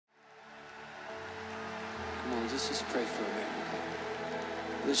on, just pray for America.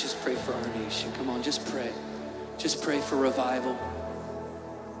 Let's just pray for our nation. Come on, just pray. Just pray for revival.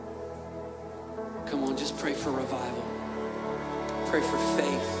 Come on, just pray for revival. Pray for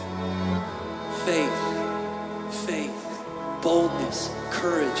faith. Faith. Faith. Boldness.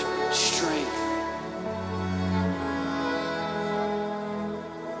 Courage. Strength.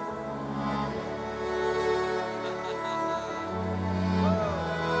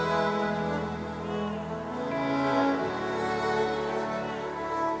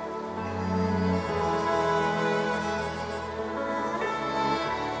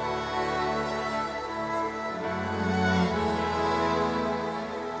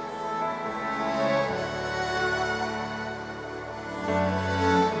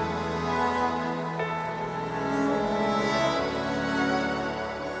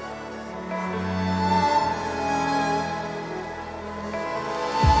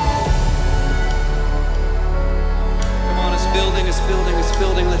 It's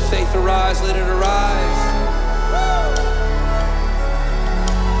building. Let faith arise, let it arise.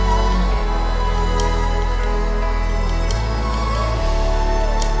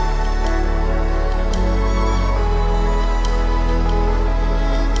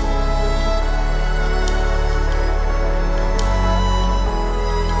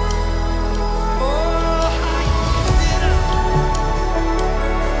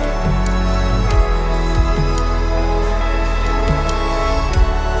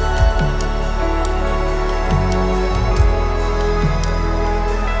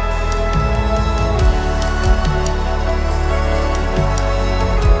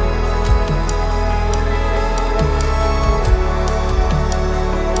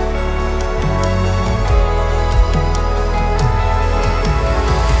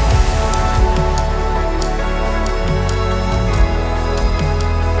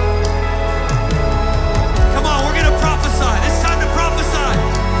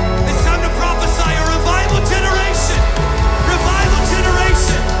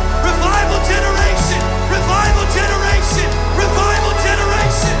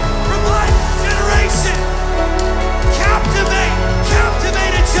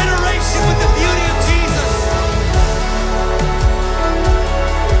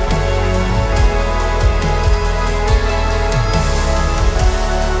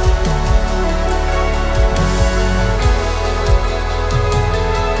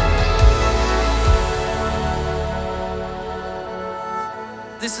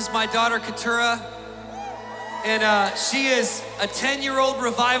 This is my daughter, Keturah, and she is a 10-year-old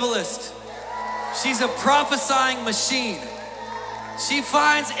revivalist. She's a prophesying machine. She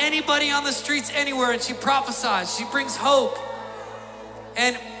finds anybody on the streets anywhere and she prophesies. She brings hope.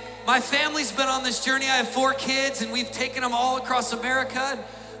 And my family's been on this journey. I have 4 kids and we've taken them all across America. And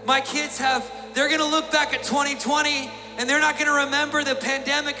my kids they're gonna look back at 2020 and they're not gonna remember the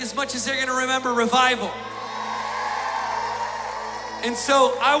pandemic as much as they're gonna remember revival. And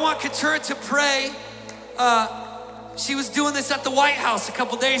so I want Keturah to pray. She was doing this at the White House a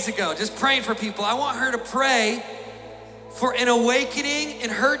couple days ago, just praying for people. I want her to pray for an awakening in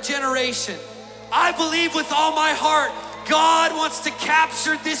her generation. I believe with all my heart, God wants to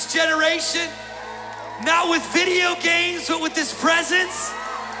capture this generation, not with video games, but with His presence.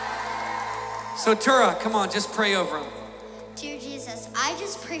 So Tura, come on, just pray over them. Dear Jesus, I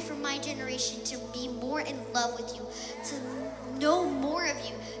just pray for my generation to be more in love with you, to know more of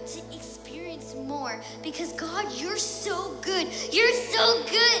you, to experience more, because God, you're so good. You're so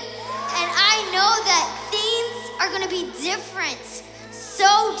good. And I know that things are going to be different,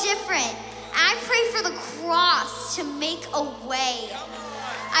 so different. I pray for the cross to make a way.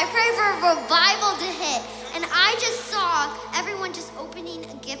 I pray for a revival to hit. And I just saw everyone just opening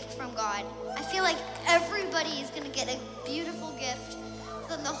a gift from God. I feel like everybody is going to get a beautiful gift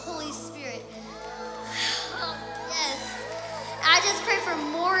from the Holy Spirit. Yes. I just pray for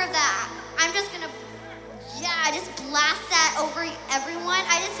more of that. I'm just going to, just blast that over everyone.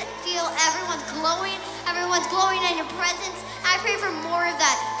 I just feel everyone's glowing in your presence. I pray for more of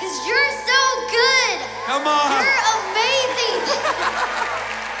that because you're so good. Come on. You're amazing.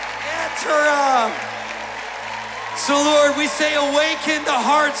 Yeah, Tura. So Lord, we say awaken the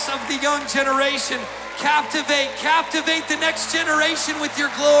hearts of the young generation. Captivate the next generation with your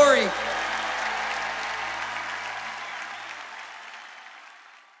glory.